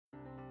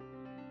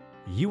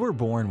You were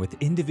born with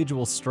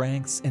individual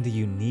strengths and a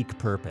unique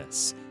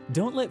purpose.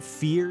 Don't let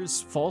fears,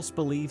 false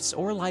beliefs,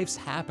 or life's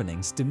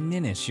happenings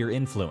diminish your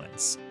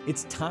influence.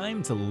 It's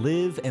time to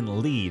live and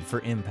lead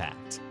for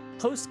impact.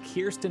 Host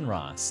Kirsten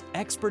Ross,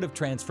 expert of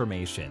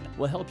transformation,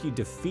 will help you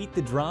defeat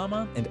the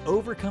drama and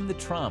overcome the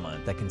trauma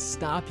that can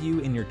stop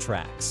you in your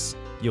tracks.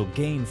 You'll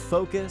gain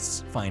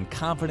focus, find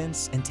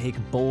confidence, and take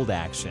bold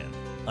action.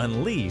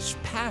 Unleash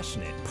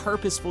passionate,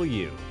 purposeful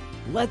you.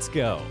 Let's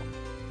go.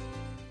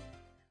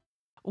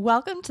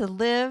 Welcome to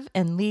Live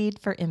and Lead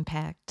for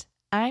Impact.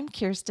 I'm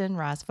Kirsten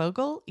Ross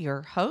Vogel,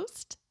 your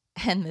host,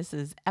 and this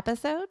is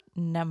episode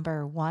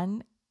number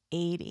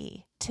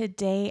 180.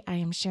 Today, I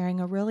am sharing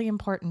a really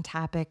important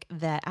topic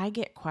that I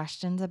get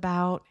questions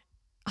about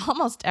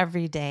almost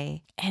every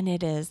day, and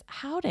it is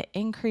how to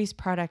increase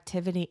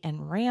productivity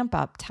and ramp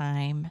up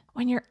time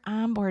when you're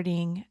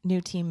onboarding new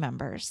team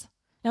members.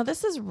 Now,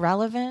 this is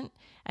relevant.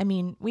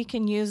 We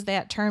can use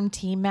that term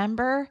team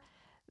member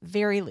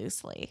very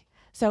loosely.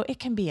 So it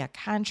can be a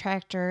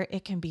contractor,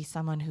 it can be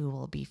someone who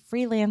will be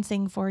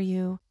freelancing for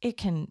you, it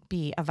can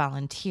be a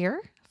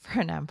volunteer for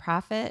a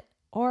nonprofit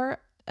or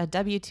a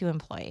W-2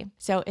 employee.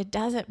 So it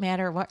doesn't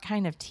matter what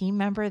kind of team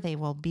member they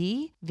will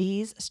be.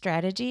 These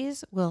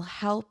strategies will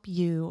help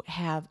you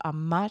have a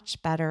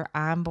much better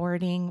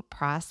onboarding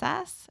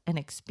process and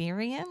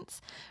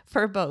experience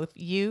for both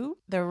you,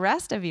 the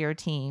rest of your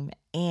team,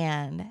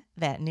 and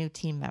that new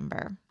team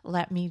member.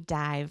 Let me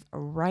dive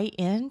right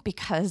in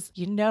because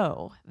you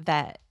know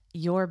that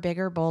your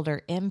bigger,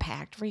 bolder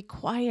impact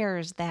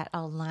requires that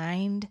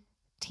aligned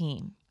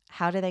team.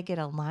 How do they get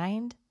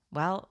aligned?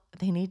 Well,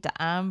 they need to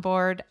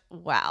onboard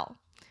well.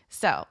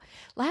 So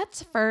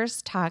let's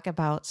first talk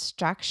about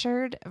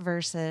structured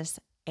versus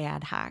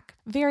ad hoc.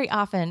 Very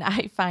often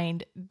I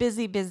find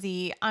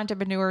busy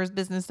entrepreneurs,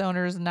 business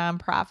owners,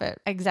 nonprofit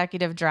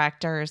executive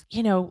directors,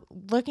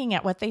 looking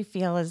at what they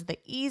feel is the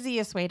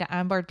easiest way to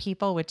onboard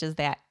people, which is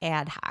that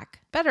ad hoc,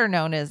 better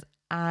known as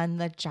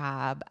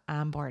on-the-job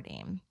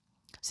onboarding.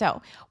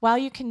 So while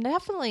you can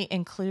definitely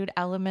include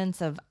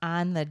elements of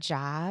on the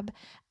job,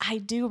 I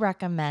do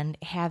recommend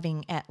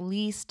having at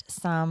least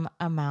some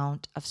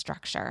amount of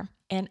structure.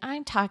 And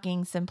I'm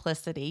talking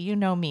simplicity. You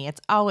know me,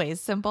 it's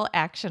always simple,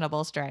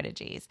 actionable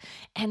strategies.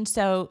 And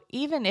so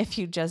even if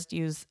you just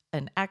use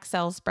an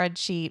Excel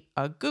spreadsheet,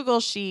 a Google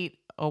Sheet,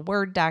 a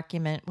Word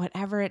document,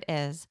 whatever it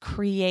is,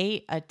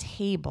 create a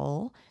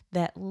table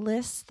that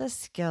lists the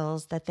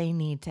skills that they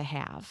need to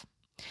have.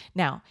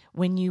 Now,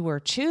 when you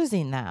were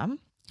choosing them,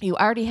 you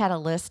already had a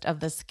list of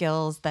the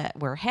skills that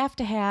were have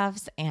to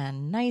haves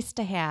and nice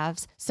to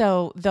haves.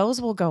 So those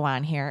will go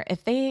on here.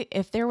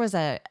 If there was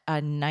a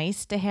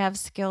nice to have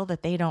skill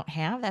that they don't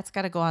have, that's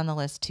got to go on the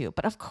list too.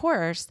 But of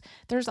course,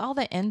 there's all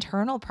the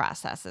internal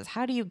processes.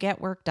 How do you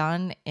get work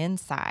done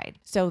inside?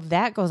 So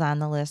that goes on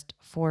the list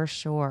for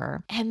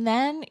sure. And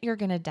then you're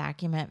going to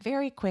document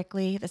very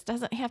quickly. This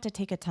doesn't have to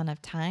take a ton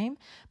of time,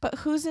 but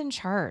who's in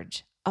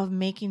charge of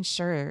making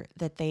sure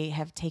that they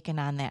have taken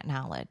on that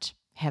knowledge?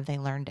 Have they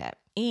learned it?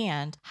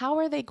 And how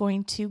are they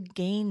going to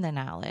gain the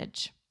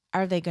knowledge?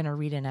 Are they going to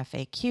read an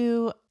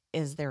FAQ?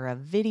 Is there a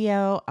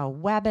video, a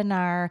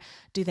webinar?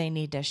 Do they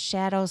need to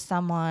shadow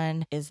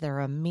someone? Is there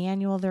a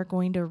manual they're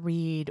going to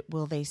read?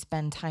 Will they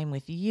spend time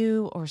with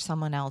you or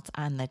someone else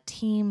on the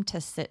team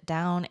to sit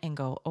down and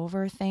go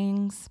over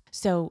things?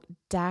 So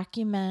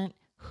document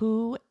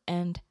who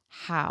and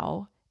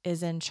how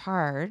is in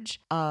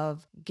charge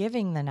of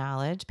giving the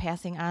knowledge,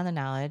 passing on the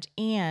knowledge,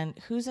 and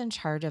who's in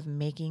charge of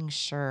making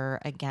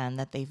sure, again,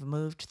 that they've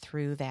moved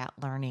through that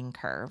learning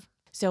curve.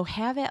 So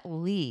have at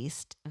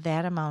least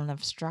that amount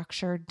of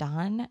structure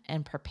done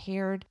and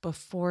prepared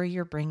before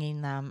you're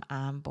bringing them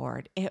on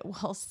board. It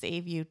will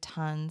save you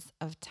tons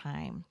of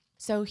time.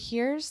 So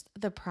here's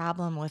the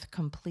problem with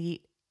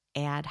complete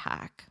ad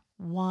hoc.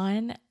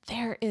 One,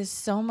 there is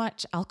so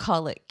much, I'll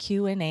call it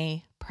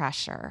Q&A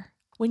pressure.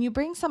 When you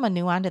bring someone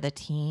new onto the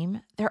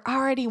team, they're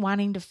already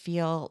wanting to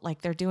feel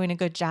like they're doing a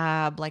good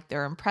job, like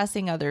they're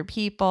impressing other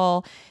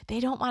people. They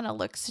don't want to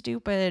look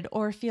stupid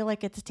or feel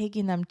like it's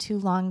taking them too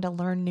long to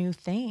learn new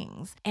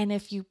things. And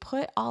if you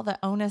put all the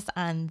onus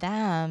on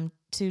them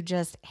to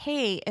just,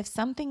 hey, if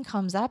something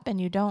comes up and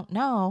you don't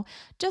know,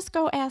 just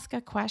go ask a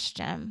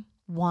question.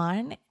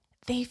 One,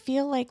 they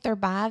feel like they're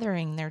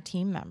bothering their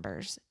team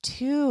members.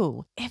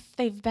 Two, if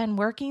they've been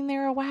working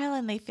there a while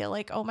and they feel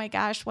like, oh my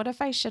gosh, what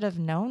if I should have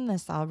known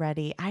this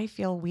already? I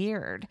feel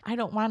weird. I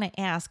don't want to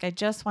ask. I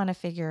just want to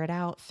figure it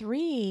out.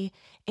 Three,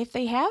 if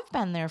they have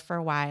been there for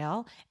a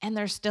while and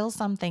there's still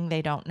something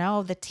they don't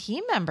know, the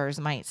team members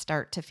might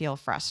start to feel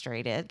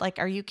frustrated. Like,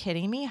 are you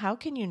kidding me? How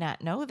can you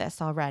not know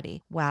this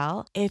already?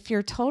 Well, if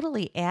you're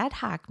totally ad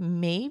hoc,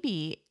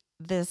 maybe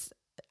this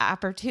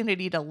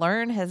opportunity to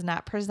learn has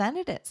not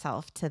presented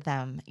itself to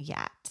them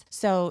yet.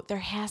 So there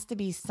has to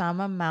be some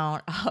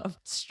amount of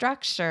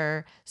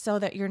structure so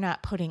that you're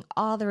not putting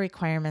all the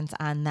requirements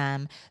on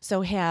them.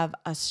 So have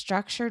a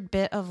structured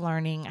bit of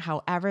learning,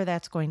 however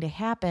that's going to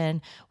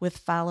happen, with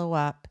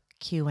follow-up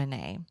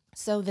Q&A.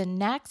 So the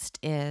next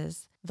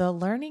is the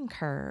learning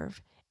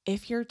curve.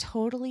 If you're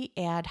totally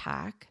ad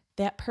hoc,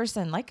 that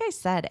person, like I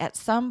said, at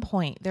some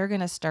point, they're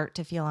going to start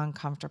to feel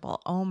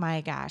uncomfortable. Oh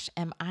my gosh,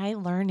 am I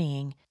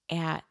learning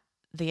at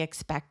the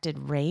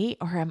expected rate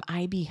or am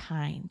I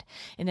behind?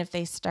 And if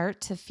they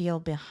start to feel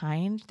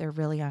behind, they're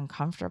really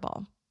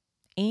uncomfortable.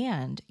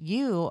 And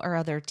you or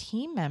other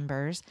team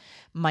members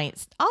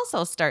might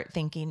also start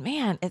thinking,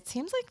 man, it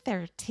seems like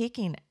they're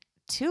taking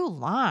too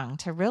long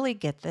to really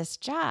get this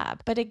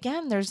job. But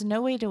again, there's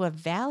no way to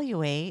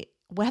evaluate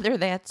whether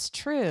that's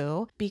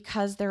true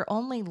because they're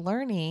only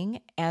learning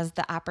as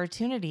the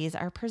opportunities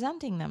are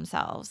presenting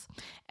themselves,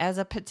 as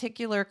a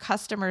particular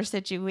customer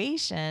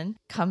situation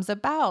comes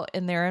about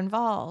and they're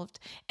involved.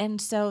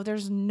 And so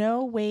there's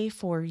no way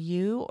for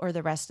you or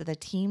the rest of the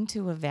team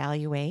to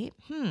evaluate,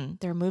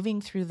 they're moving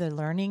through the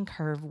learning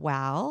curve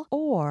well,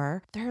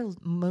 or they're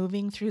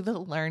moving through the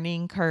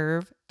learning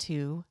curve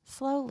too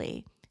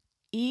slowly.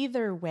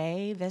 Either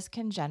way, this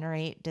can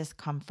generate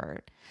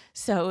discomfort.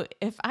 So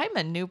if I'm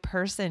a new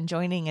person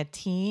joining a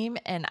team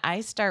and I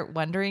start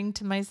wondering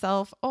to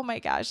myself, oh my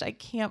gosh, I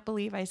can't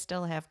believe I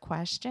still have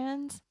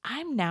questions,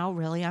 I'm now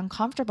really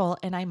uncomfortable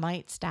and I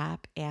might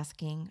stop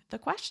asking the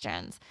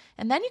questions.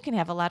 And then you can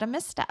have a lot of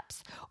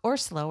missteps or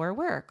slower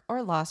work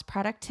or lost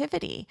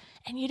productivity.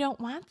 And you don't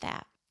want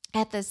that.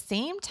 At the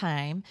same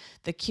time,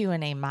 the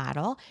Q&A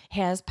model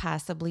has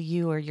possibly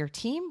you or your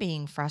team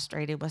being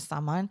frustrated with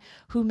someone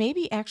who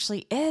maybe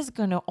actually is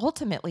going to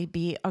ultimately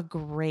be a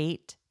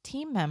great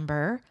team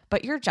member,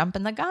 but you're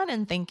jumping the gun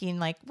and thinking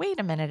like, wait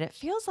a minute, it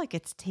feels like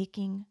it's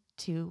taking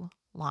too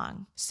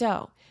long.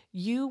 So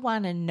you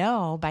want to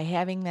know by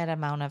having that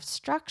amount of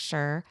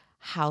structure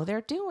how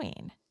they're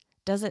doing.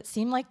 Does it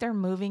seem like they're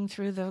moving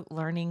through the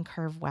learning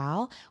curve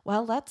well?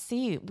 Well, let's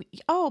see.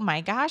 Oh my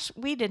gosh,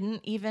 we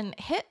didn't even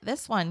hit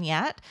this one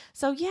yet.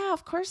 So yeah,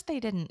 of course they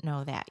didn't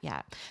know that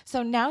yet.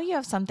 So now you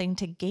have something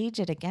to gauge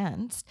it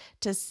against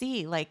to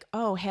see like,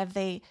 oh, have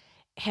they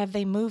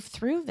moved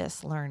through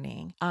this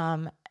learning?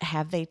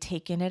 Have they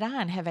taken it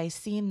on? Have I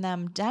seen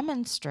them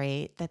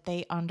demonstrate that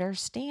they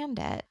understand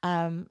it?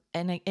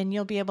 And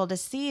you'll be able to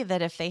see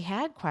that if they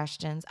had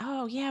questions,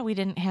 oh yeah, we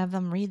didn't have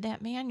them read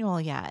that manual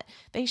yet.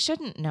 They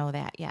shouldn't know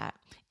that yet.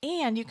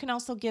 And you can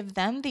also give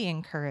them the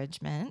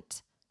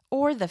encouragement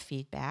or the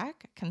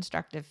feedback,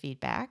 constructive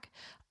feedback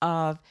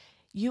of,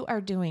 you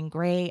are doing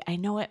great. I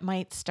know it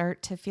might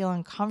start to feel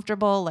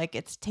uncomfortable, like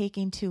it's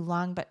taking too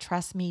long, but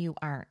trust me, you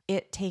aren't.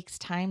 It takes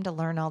time to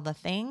learn all the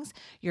things.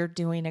 You're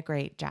doing a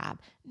great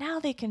job. Now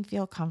they can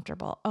feel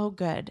comfortable. Oh,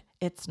 good.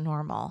 It's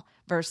normal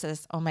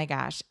versus, oh my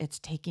gosh, it's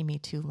taking me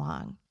too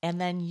long.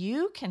 And then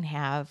you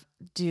can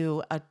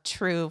do a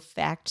true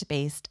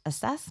fact-based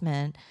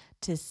assessment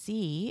to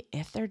see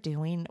if they're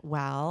doing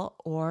well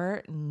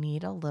or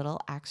need a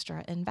little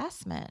extra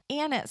investment.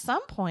 And at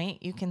some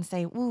point you can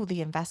say, ooh,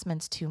 the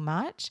investment's too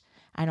much.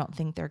 I don't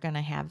think they're going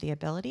to have the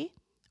ability.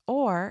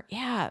 Or,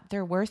 yeah,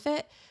 they're worth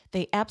it.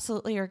 They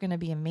absolutely are going to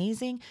be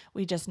amazing.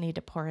 We just need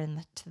to pour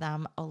into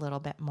them a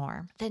little bit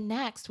more. Then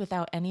next,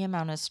 without any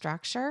amount of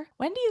structure,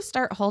 when do you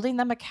start holding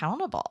them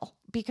accountable?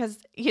 Because,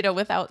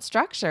 without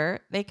structure,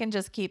 they can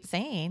just keep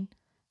saying,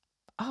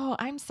 oh,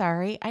 I'm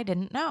sorry, I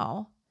didn't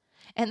know.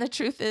 And the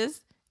truth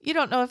is, you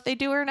don't know if they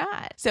do or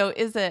not. So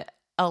is it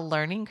a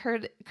learning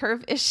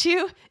curve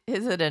issue?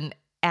 Is it an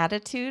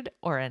attitude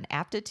or an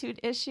aptitude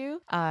issue?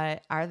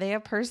 Are they a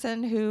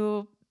person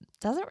who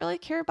doesn't really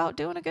care about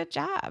doing a good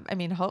job? I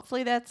mean,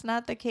 hopefully that's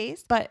not the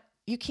case, but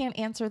you can't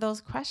answer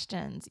those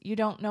questions. You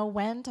don't know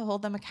when to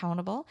hold them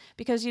accountable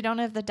because you don't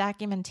have the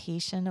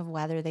documentation of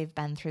whether they've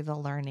been through the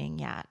learning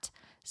yet.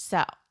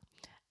 So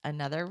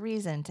another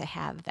reason to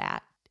have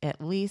that,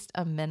 at least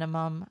a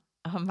minimum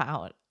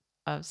amount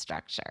of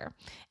structure.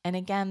 And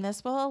again,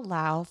 this will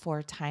allow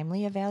for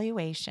timely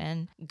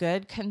evaluation,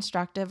 good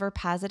constructive or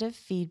positive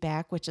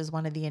feedback, which is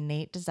one of the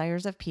innate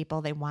desires of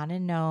people. They want to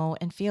know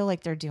and feel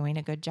like they're doing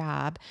a good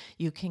job.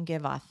 You can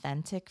give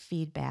authentic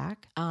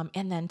feedback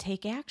and then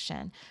take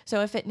action.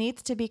 So if it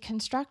needs to be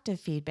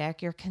constructive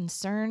feedback, you're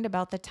concerned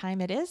about the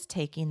time it is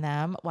taking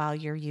them while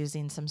you're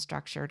using some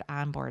structured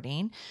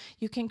onboarding,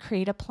 you can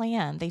create a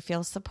plan. They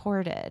feel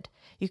supported.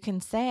 You can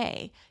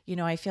say,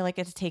 I feel like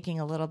it's taking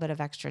a little bit of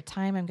extra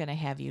time. I'm going to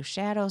have you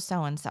shadow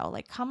so-and-so.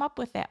 Like come up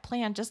with that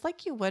plan just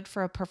like you would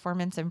for a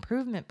performance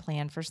improvement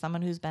plan for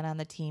someone who's been on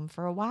the team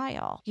for a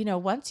while.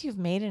 Once you've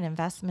made an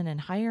investment in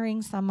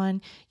hiring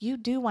someone, you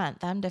do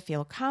want them to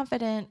feel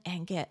confident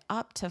and get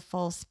up to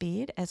full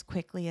speed as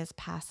quickly as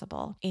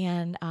possible.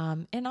 And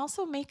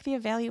also make the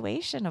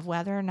evaluation of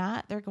whether or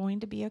not they're going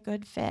to be a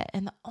good fit.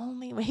 And the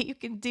only way you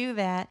can do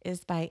that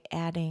is by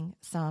adding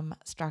some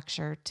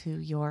structure to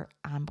your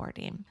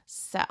onboarding.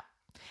 So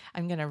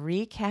I'm going to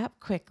recap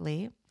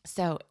quickly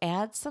So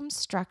add some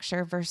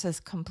structure versus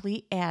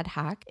complete ad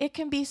hoc. It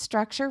can be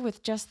structure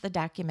with just the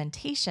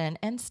documentation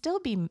and still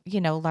be,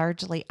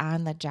 largely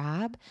on the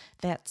job.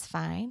 That's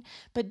fine.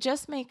 But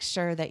just make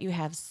sure that you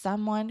have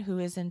someone who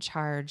is in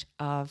charge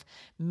of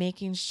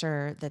making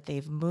sure that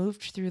they've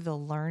moved through the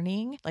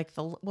learning,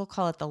 we'll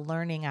call it the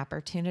learning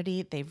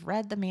opportunity. They've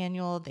read the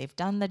manual, they've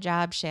done the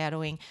job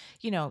shadowing,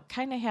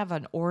 kind of have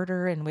an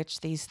order in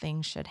which these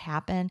things should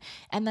happen.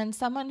 And then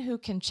someone who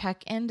can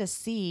check in to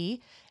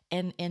see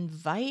and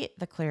invite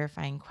the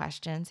clarifying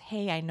questions.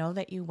 Hey, I know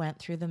that you went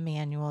through the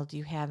manual. Do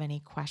you have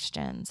any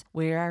questions?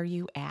 Where are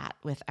you at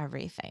with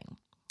everything?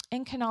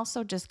 And can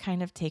also just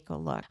kind of take a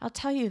look. I'll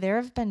tell you, there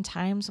have been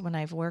times when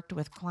I've worked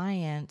with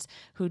clients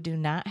who do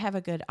not have a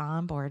good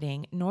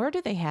onboarding, nor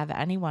do they have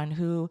anyone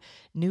who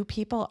new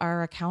people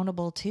are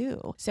accountable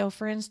to. So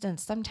for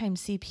instance,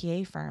 sometimes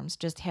CPA firms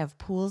just have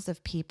pools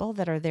of people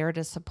that are there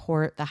to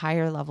support the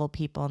higher level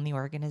people in the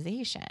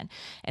organization.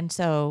 And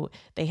so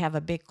they have a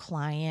big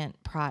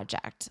client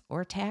project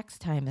or tax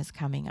time is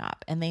coming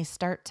up, and they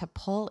start to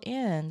pull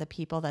in the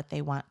people that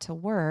they want to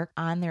work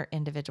on their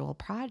individual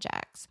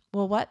projects.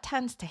 Well, what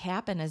tends to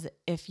happen is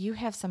if you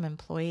have some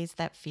employees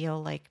that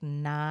feel like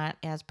not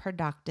as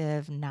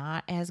productive,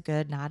 not as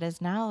good, not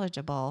as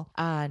knowledgeable,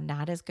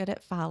 not as good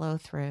at follow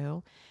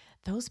through,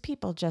 those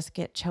people just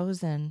get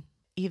chosen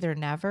either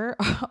never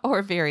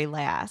or very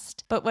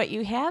last. But what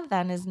you have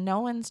then is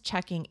no one's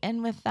checking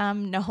in with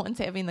them. No one's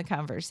having the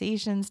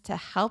conversations to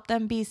help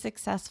them be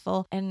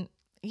successful. And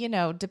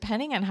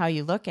depending on how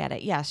you look at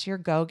it, yes, your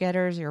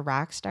go-getters, your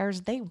rock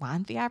stars, they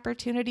want the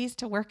opportunities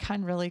to work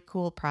on really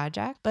cool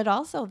projects, but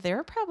also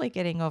they're probably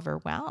getting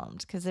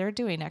overwhelmed because they're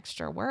doing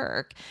extra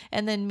work.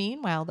 And then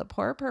meanwhile, the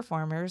poor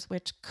performers,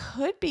 which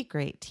could be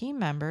great team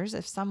members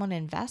if someone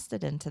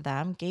invested into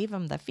them, gave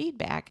them the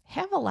feedback,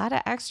 have a lot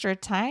of extra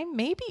time,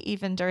 maybe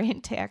even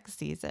during tax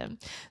season.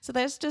 So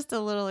that's just a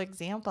little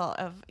example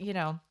of,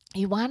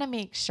 you want to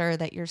make sure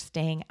that you're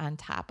staying on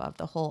top of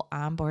the whole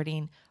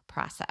onboarding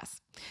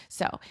process.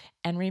 So,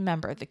 and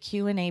remember, the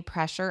Q&A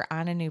pressure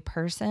on a new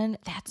person,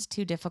 that's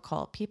too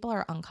difficult. People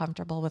are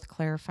uncomfortable with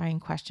clarifying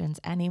questions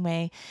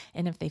anyway.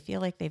 And if they feel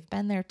like they've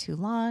been there too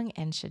long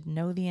and should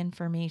know the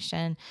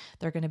information,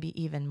 they're going to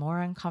be even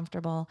more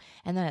uncomfortable.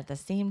 And then at the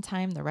same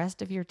time, the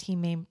rest of your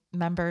team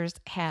members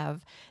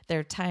have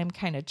their time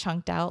kind of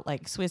chunked out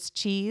like Swiss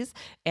cheese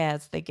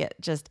as they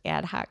get just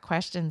ad hoc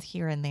questions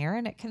here and there.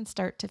 And it can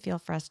start to feel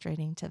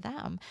frustrating to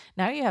them.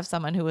 Now you have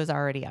someone who is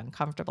already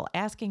uncomfortable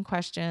asking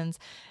questions,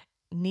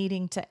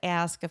 needing to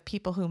ask of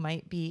people who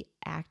might be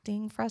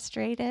acting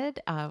frustrated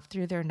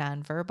through their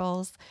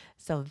nonverbals.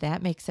 So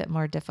that makes it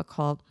more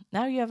difficult.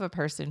 Now you have a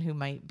person who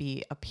might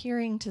be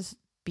appearing to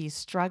be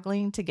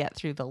struggling to get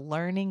through the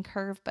learning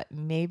curve, but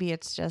maybe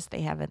it's just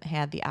they haven't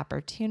had the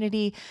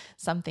opportunity.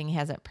 Something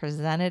hasn't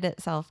presented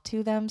itself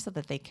to them so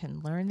that they can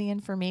learn the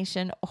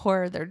information,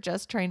 or they're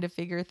just trying to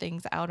figure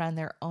things out on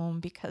their own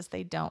because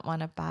they don't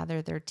want to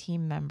bother their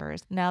team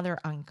members. Now they're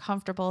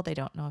uncomfortable. They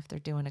don't know if they're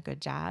doing a good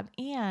job.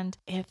 And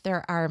if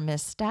there are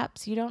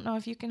missteps, you don't know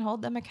if you can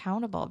hold them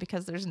accountable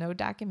because there's no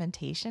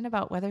documentation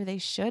about whether they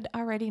should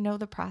already know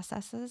the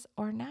processes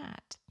or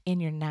not. And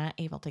you're not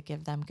able to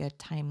give them good,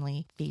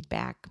 timely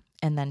feedback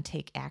and then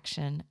take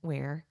action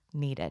where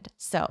needed.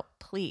 So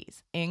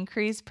please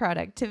increase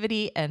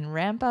productivity and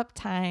ramp up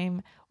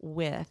time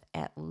with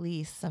at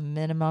least some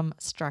minimum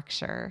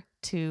structure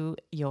to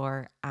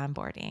your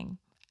onboarding.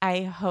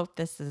 I hope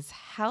this has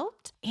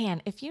helped.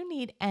 And if you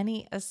need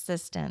any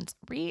assistance,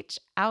 reach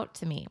out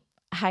to me.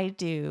 I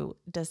do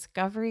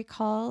discovery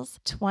calls,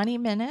 20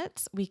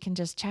 minutes. We can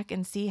just check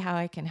and see how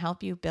I can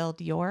help you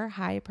build your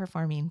high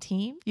performing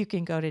team. You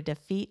can go to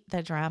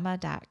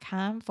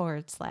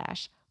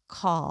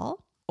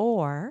defeatthedrama.com/call,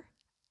 or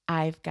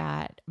I've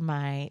got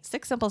my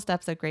 6 Simple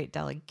Steps of Great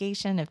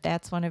Delegation. If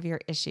that's one of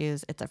your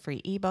issues, it's a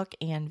free ebook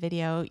and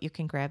video. You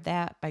can grab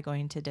that by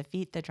going to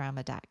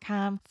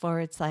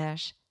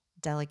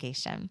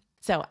defeatthedrama.com/delegation.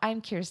 So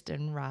I'm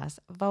Kirsten Ross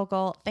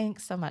Vogel.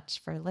 Thanks so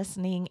much for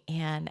listening,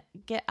 and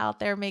get out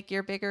there, make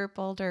your bigger,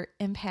 bolder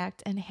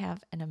impact, and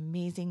have an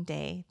amazing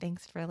day.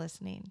 Thanks for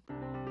listening.